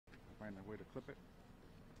find a way to clip it.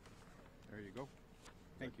 There you go.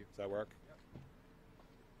 Thank you. Does that work? Yep.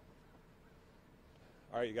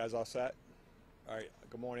 All right, you guys all set? All right,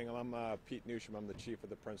 good morning. I'm Pete Newsham. I'm the chief of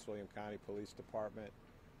the Prince William County Police Department.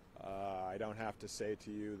 I don't have to say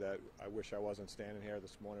to you that I wish I wasn't standing here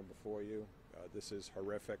this morning before you. This is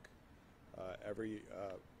horrific. Every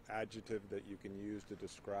adjective that you can use to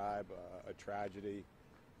describe a tragedy,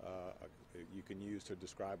 you can use to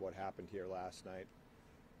describe what happened here last night.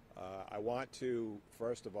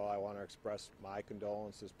 First of all, I want to express my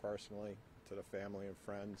condolences personally to the family and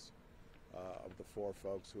friends of the 4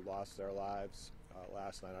 folks who lost their lives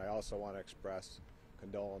last night. I also want to express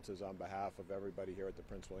condolences on behalf of everybody here at the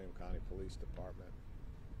Prince William County Police Department.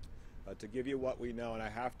 To give you what we know, and I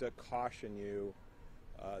have to caution you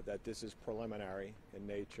that this is preliminary in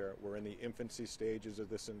nature. We're in the infancy stages of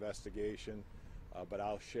this investigation, but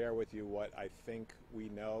I'll share with you what I think we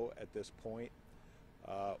know at this point.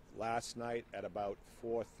 Last night at about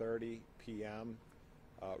 4:30 p.m.,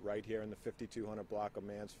 right here in the 5200 block of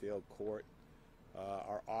Mansfield Court,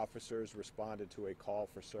 our officers responded to a call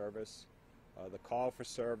for service. The call for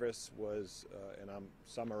service was, and I'm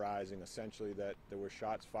summarizing, essentially that there were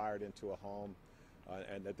shots fired into a home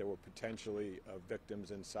and that there were potentially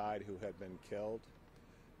victims inside who had been killed.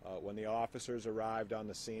 When the officers arrived on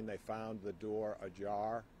the scene, they found the door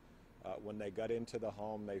ajar. When they got into the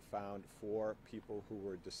home, they found 4 people who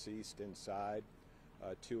were deceased inside,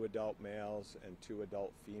 2 adult males and 2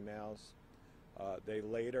 adult females. They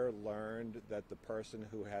later learned that the person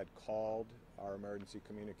who had called our emergency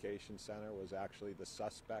communication center was actually the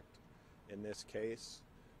suspect in this case.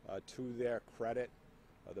 To their credit,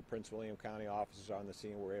 the Prince William County officers on the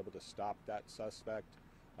scene were able to stop that suspect.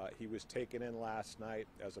 He was taken in last night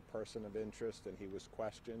as a person of interest and he was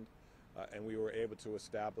questioned, and we were able to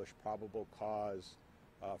establish probable cause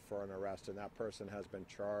for an arrest, and that person has been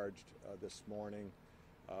charged this morning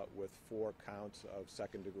with 4 counts of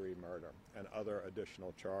second-degree murder and other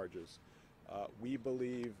additional charges. We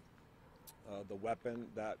believe the weapon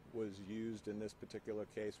that was used in this particular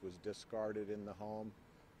case was discarded in the home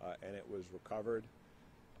and it was recovered.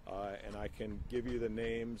 And I can give you the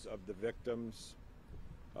names of the victims.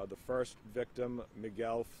 The first victim,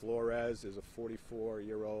 Miguel Flores, is a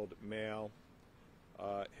 44-year-old male.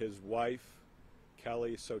 His wife,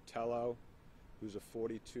 Kelly Sotelo, who's a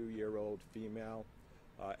 42-year-old female.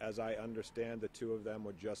 As I understand, the 2 of them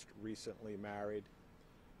were just recently married.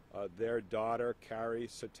 Their daughter, Carrie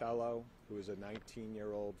Sotelo, who is a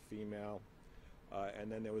 19-year-old female.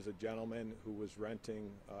 And then there was a gentleman who was renting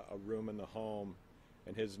a room in the home,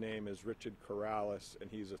 and his name is Richard Corrales, and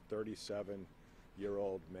he's a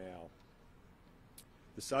 37-year-old male.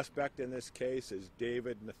 The suspect in this case is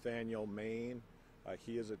David Nathaniel Main.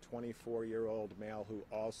 He is a 24-year-old male who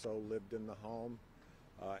also lived in the home.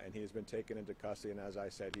 And he's been taken into custody, and as I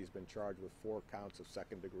said, he's been charged with 4 counts of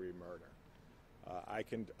second-degree murder. I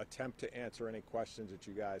can attempt to answer any questions that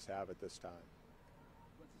you guys have at this time.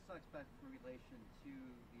 What's the suspect in relation to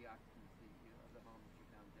the occupancy of the home that you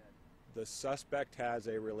found dead? The suspect has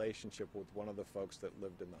a relationship with one of the folks that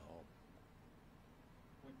lived in the home.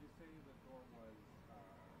 When you say the door was,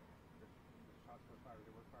 the shots were fired,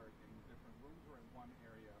 they were fired in different rooms or in one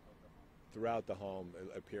area of the home? Throughout the home,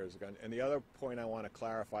 it appears a gun. And the other point I want to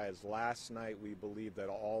clarify is last night we believe that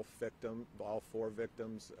all 4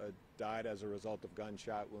 victims died as a result of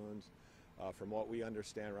gunshot wounds. From what we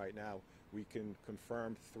understand right now, we can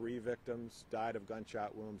confirm 3 victims died of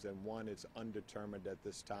gunshot wounds and 1 is undetermined at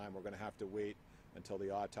this time. We're going to have to wait until the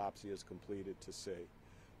autopsy is completed to see.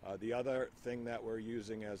 The other thing that we're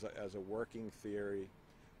using as a working theory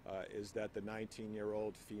is that the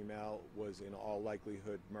 19-year-old female was in all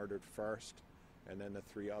likelihood murdered first, and then the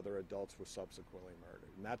 3 other adults were subsequently murdered.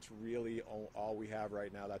 And that's really all we have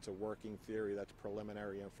right now. That's a working theory. That's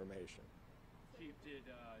preliminary information. Chief, did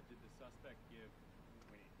the suspect give,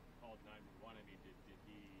 when he called 911, I mean, did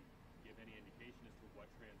he give any indication as to what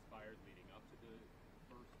transpired leading up to the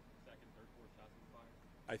first, second, third, 4 shots being fired?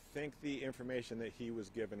 I think the information that he was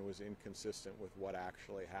given was inconsistent with what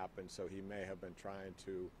actually happened, so he may have been trying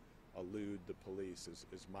to elude the police,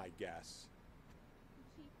 is my guess.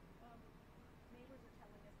 Chief, neighbors are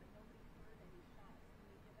telling us that nobody heard any shots. Can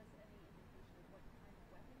you give us any indication of what kind of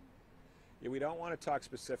weapon? Yeah, we don't want to talk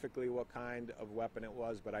specifically what kind of weapon it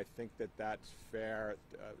was, but I think that that's fair,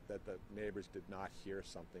 that the neighbors did not hear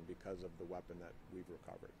something because of the weapon that we've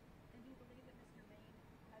recovered. And do you believe that Mr. Main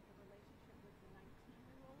has a relationship with the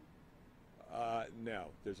 19-year-old?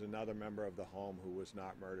 No. There's another member of the home who was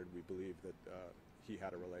not murdered we believe that he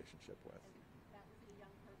had a relationship with. And that was a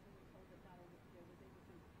young person who told that not only was able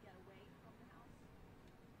to get away from the house?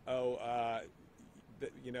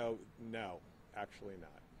 You know, no, actually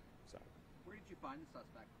not. So Where did you find the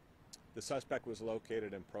suspect? the suspect was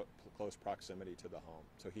located in close proximity to the home,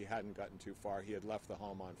 so he hadn't gotten too far. He had left the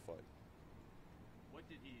home on foot. What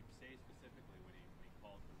did he say specifically when he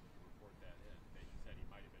called to report that in? That you said he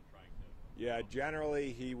might have been trying to. Yeah,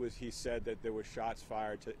 generally he said that there was shots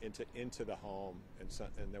fired into the home, and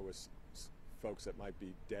there was folks that might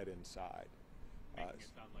be dead inside. Making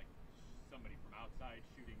it sound like somebody from outside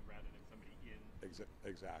shooting rather than somebody in.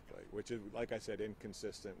 Exactly, which is, like I said,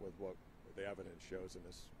 inconsistent with what the evidence shows in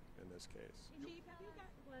this case. Can you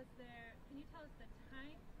tell us the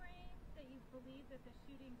time frame that you believe that the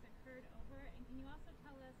shootings occurred over? And can you also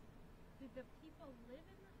tell us, did the people live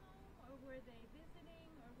in the home, or were they visiting,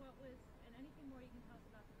 or what was, and anything more you can tell us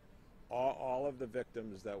about the relationship? All of the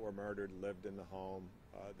victims that were murdered lived in the home.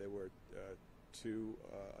 There were two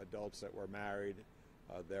adults that were married,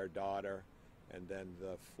 their daughter, and then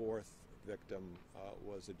the fourth victim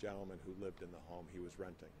was a gentleman who lived in the home. He was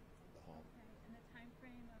renting the home. Okay. And the time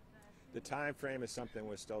frame of the shooting? The time frame is something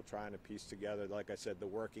we're still trying to piece together. Like I said, the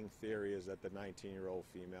working theory is that the 19-year-old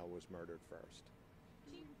female was murdered first.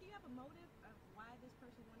 Chief, do you have a motive of why this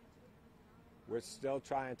person wanted to live in the home? We're still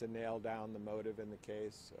trying to nail down the motive in the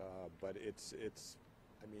case, but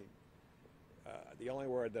the only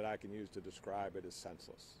word that I can use to describe it is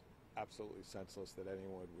senseless. Absolutely senseless that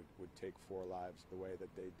anyone would take 4 lives the way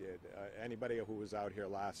that they did. Anybody who was out here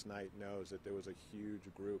last night knows that there was a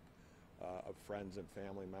huge group of friends and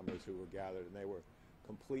family members who were gathered, and they were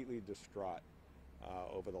completely distraught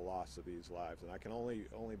over the loss of these lives. And I can only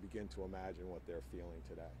begin to imagine what they're feeling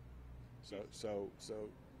today. So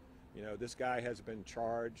you know, this guy has been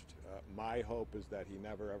charged. My hope is that he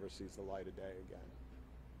never ever sees the light of day again.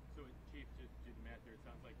 So, Chief, just did the math there. It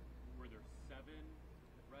sounds like, were there 7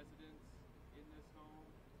 residents in this home?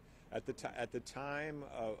 At the time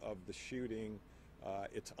of the shooting,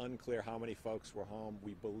 it's unclear how many folks were home.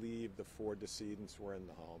 We believe the 4 decedents were in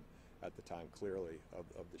the home at the time, clearly,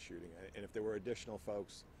 of the shooting. And if there were additional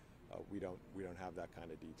folks, we don't have that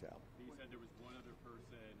kind of detail. You said there was one other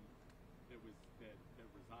person that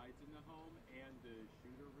resides in the home, and the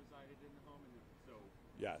shooter resided in the home, and so.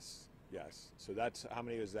 Yes. So that's, how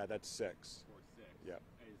many is that? That's 6. Or 6. Yep.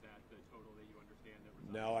 Is that the total that you understand that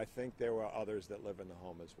resided? No, I think there were others that live in the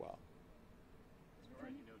home as well. As far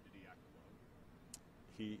as you know, did he act alone?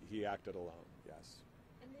 He acted alone, yes.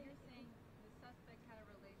 And then you're saying the suspect had a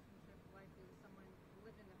relationship likely with someone who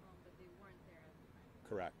lived in the home, but they weren't there at the time.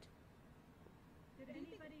 Correct. Did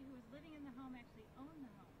anybody who was living in the home actually own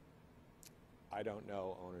the home? I don't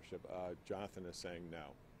know ownership. Jonathan is saying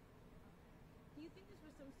no. Do you think this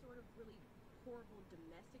was some sort of really horrible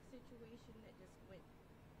domestic situation that just went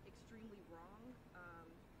extremely wrong?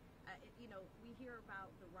 We hear about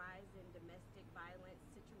the rise in domestic violence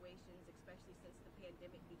situations, especially since the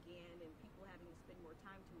pandemic began and people having to spend more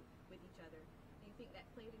time with each other. Do you think that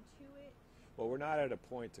played into it? Well, we're not at a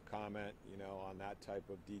point to comment, on that type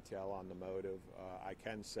of detail on the motive. I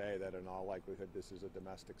can say that in all likelihood this is a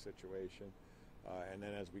domestic situation. And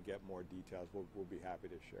then as we get more details, we'll be happy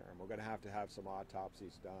to share them. We're going to have some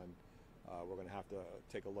autopsies done. We're going to have to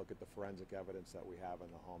take a look at the forensic evidence that we have in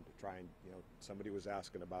the home to try and, somebody was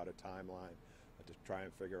asking about a timeline, to try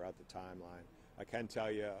and figure out the timeline. I can tell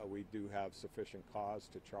you we do have sufficient cause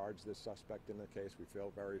to charge this suspect in the case. We feel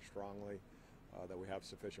very strongly that we have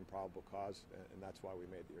sufficient probable cause, and that's why we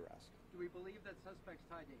made the arrest. Do we believe that suspect's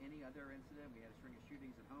tied to any other incident? We had a string of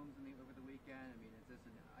shootings at homes over the weekend. I mean, is this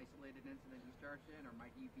an isolated incident he's charged in, or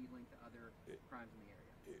might he be linked to other crimes in the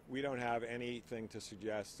area? We don't have anything to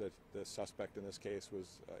suggest that the suspect in this case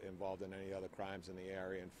was involved in any other crimes in the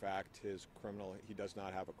area. In fact, he does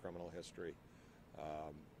not have a criminal history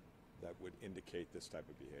that would indicate this type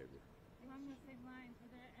of behavior. Along those same lines,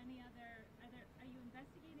 are you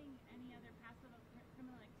investigating any other past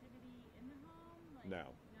criminal activity in the home?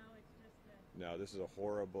 No. No, it's just No, this is a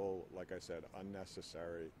horrible, like I said,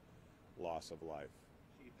 unnecessary loss of life.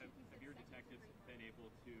 Chief, have your detectives been able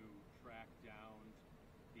to track down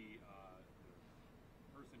the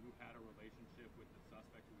person who had a relationship with the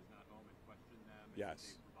suspect who was not home and question them? And Yes.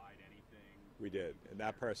 did they provide anything? We did, and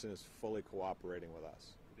that person is fully cooperating with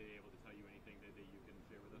us. Were they able to tell you anything that you can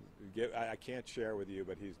share with us? I can't share with you,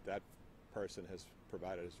 but that person has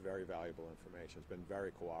provided us very valuable information. Has been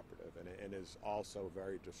very cooperative, and is also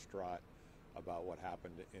very distraught about what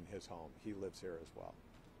happened in his home. He lives here as well.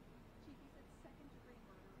 Chief, you said second-degree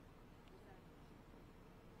murder. Is that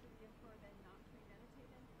should we infer then not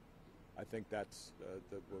premeditated? I think that's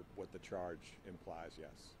what the charge implies,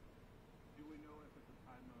 yes. Do we know if at the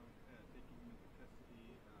time of taking him into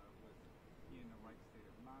custody, was he in the right state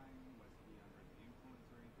of mind? Was he under the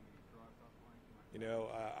influence or anything, any drugs, alcohol, anything like You know,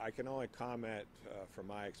 I can only comment from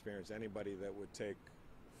my experience. Anybody that would take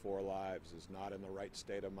 4 lives is not in the right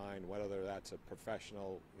state of mind. Whether that's a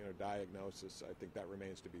professional, diagnosis, I think that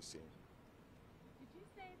remains to be seen. Did you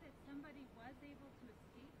say that somebody was able to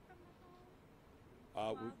escape from the home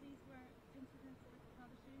while these were incidents with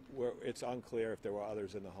all the shootings? It's unclear if there were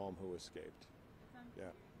others in the home who escaped. It's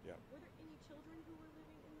unclear. Yeah. Were there any children who were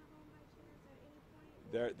living in the home by chance at any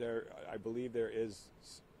point? I believe there is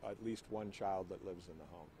at least one child that lives in the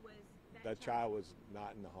home. Was That child was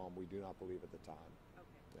not in the home. We do not believe at the time.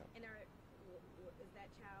 Okay. Yeah. And was that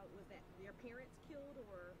their parents killed,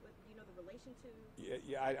 or the relation to?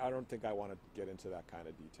 Yeah. I don't think I want to get into that kind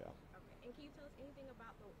of detail. Okay. And can you tell us anything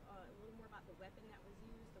about a little more about the weapon that was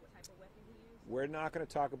used, or what type of weapon he used? We're not going to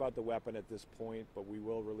talk about the weapon at this point, but we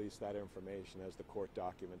will release that information as the court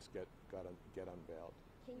documents get unveiled.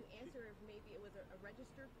 Can you answer if maybe it was a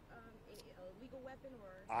registered, a legal weapon,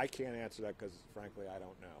 or? I can't answer that because, frankly, I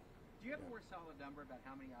don't know. Do you have a more solid number about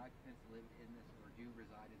how many occupants lived in this or do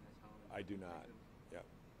reside in this home? I do not. Yeah.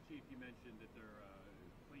 Chief, you mentioned that they're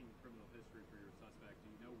clean criminal history for your suspect. Do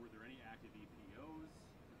you know, were there any active EPOs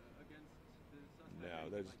against the suspect? No, Anything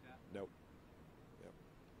there's like that? nope. Yep.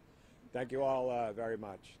 Thank you all very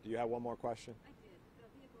much. Do you have one more question? I did. The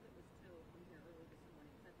vehicle that was towed from here early this morning,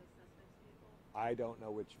 is that the suspect's vehicle? I don't know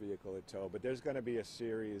which vehicle it towed, but there's going to be a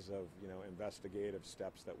series of investigative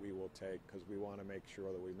steps that we will take because we want to make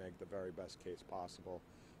sure that we make the very best case possible.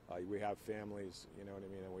 We have families, and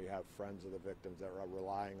we have friends of the victims that are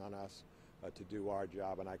relying on us to do our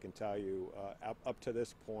job. And I can tell you, up to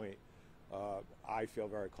this point, I feel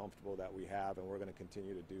very comfortable that we have, and we're going to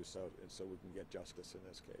continue to do so, so we can get justice in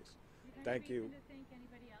this case. Thank you. Reason to think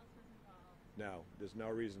anybody else was involved? No, there's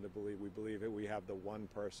no reason to believe. We believe it. We have the one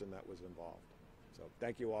person that was involved. So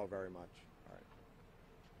thank you all very much. All right.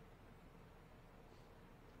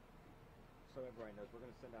 So everybody knows, we're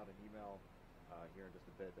going to send out an email here in just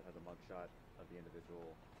a bit that has a mugshot of the individual,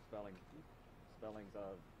 spellings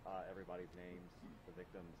of everybody's names, the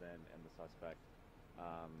victims and the suspect.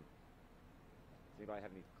 Does anybody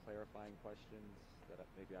have any clarifying questions that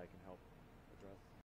maybe I can help address?